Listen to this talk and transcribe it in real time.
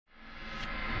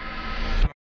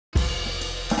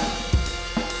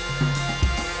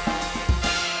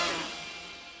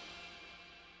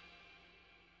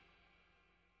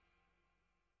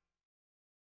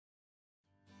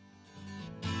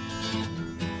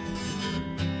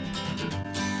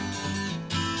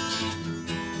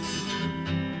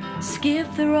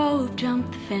Skip the rope,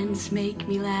 jump the fence, make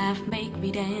me laugh, make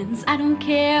me dance. I don't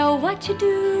care what you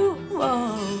do,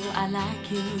 oh, I like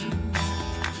you.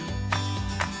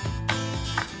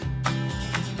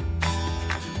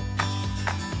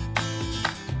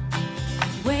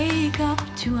 Wake up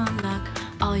to unlock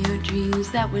all your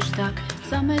dreams that were stuck.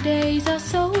 Summer days are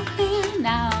so clear,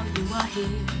 now you are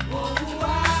here.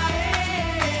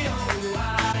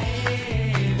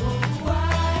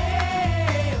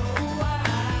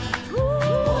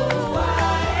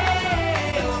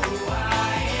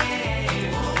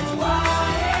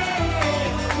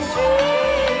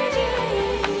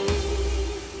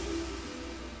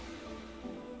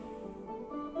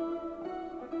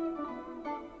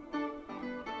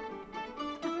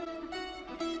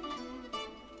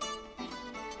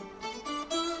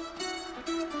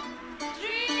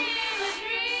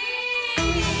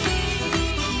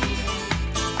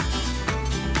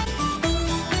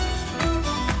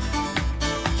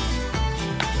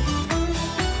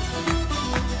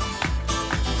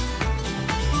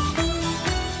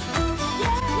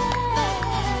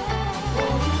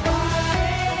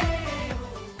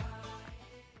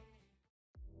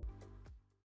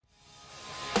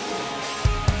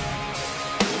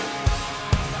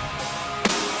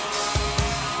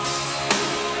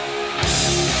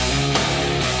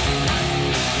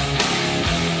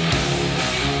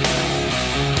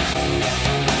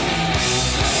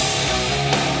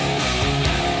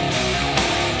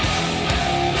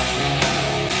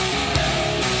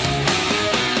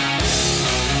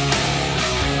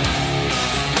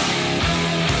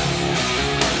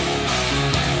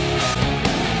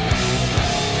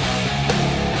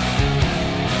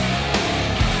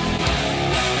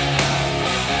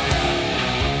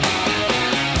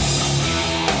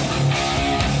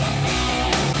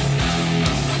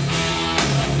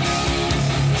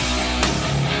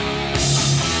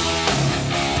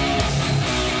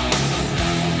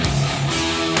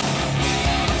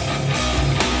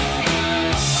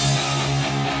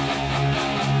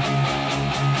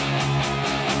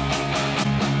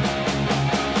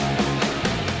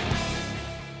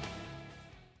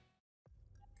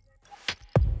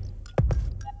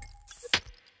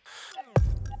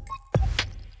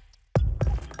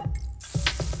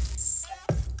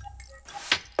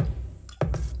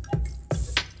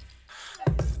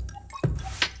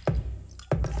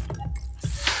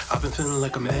 I've been feeling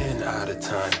like a man out of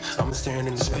time. I've been staring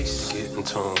into space to get in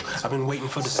tune. I've been waiting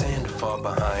for the sand to fall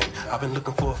behind. I've been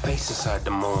looking for a face inside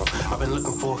the moon. I've been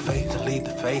looking for a faith to lead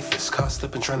the faithless. Caught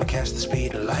slipping trying to catch the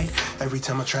speed of light. Every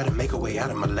time I try to make a way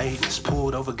out of my lateness,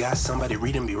 pulled over, got somebody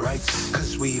reading me right.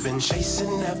 Cause we've been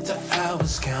chasing after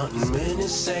hours, counting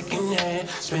minutes second hand,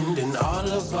 spending all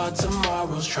of our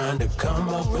tomorrows trying to come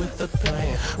up with a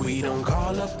plan. We don't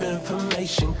call up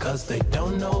information cause they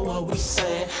don't know what we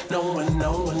saying. No one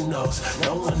knows,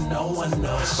 no one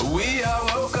knows. We all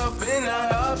woke up in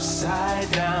our upside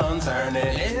down,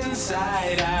 turning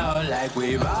inside out like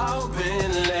we've all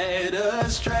been led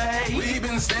astray. We've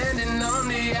been standing on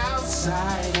the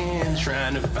outside in,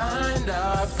 trying to find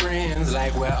our friends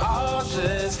like we're all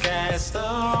just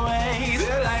castaways.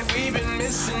 Feel like we've been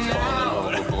missing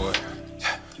out. Overboard.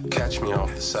 Catch me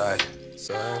off the side,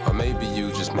 or maybe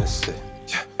you just missed it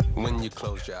when you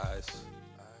close your eyes.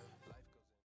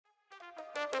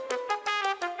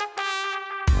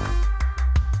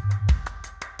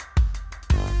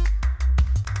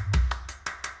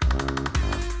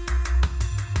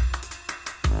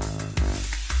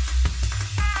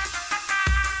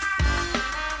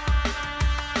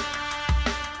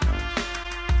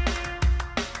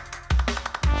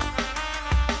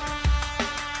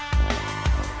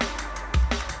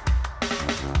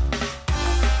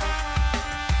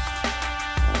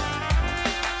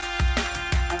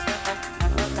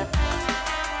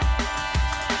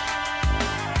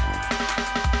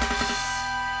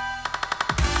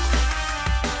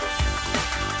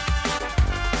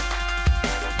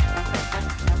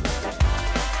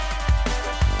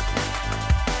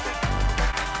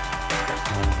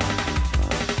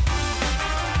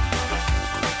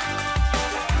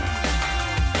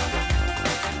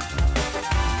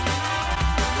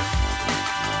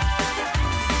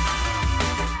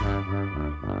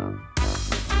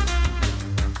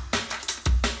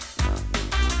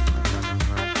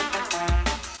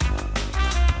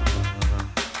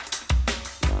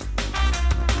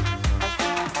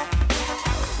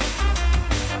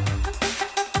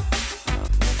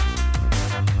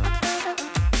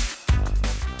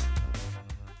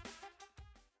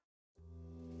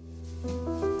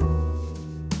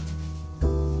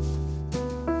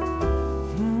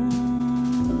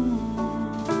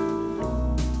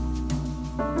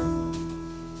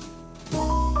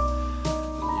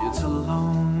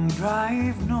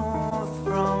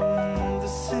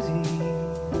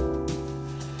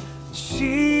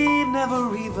 she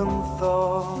never even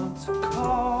thought to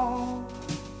call.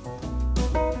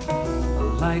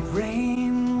 Light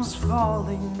rain was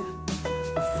falling,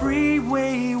 the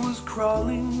freeway was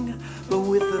crawling, but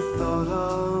with the thought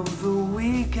of the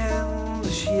weekend,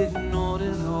 she ignored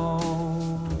it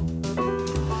all.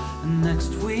 And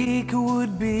next week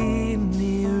would be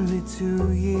nearly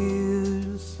 2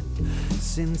 years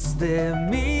since their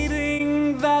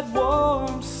meeting that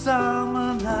warm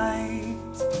summer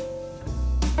night.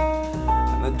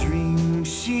 And the dream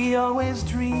she always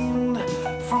dreamed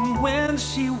from when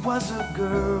she was a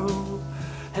girl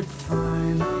had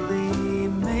finally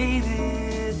made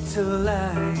it to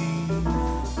life.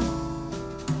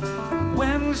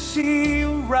 When she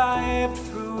arrived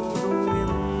through the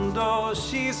window,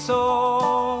 she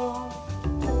saw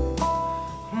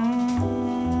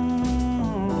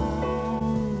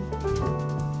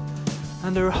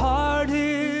and her heart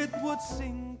it would sing.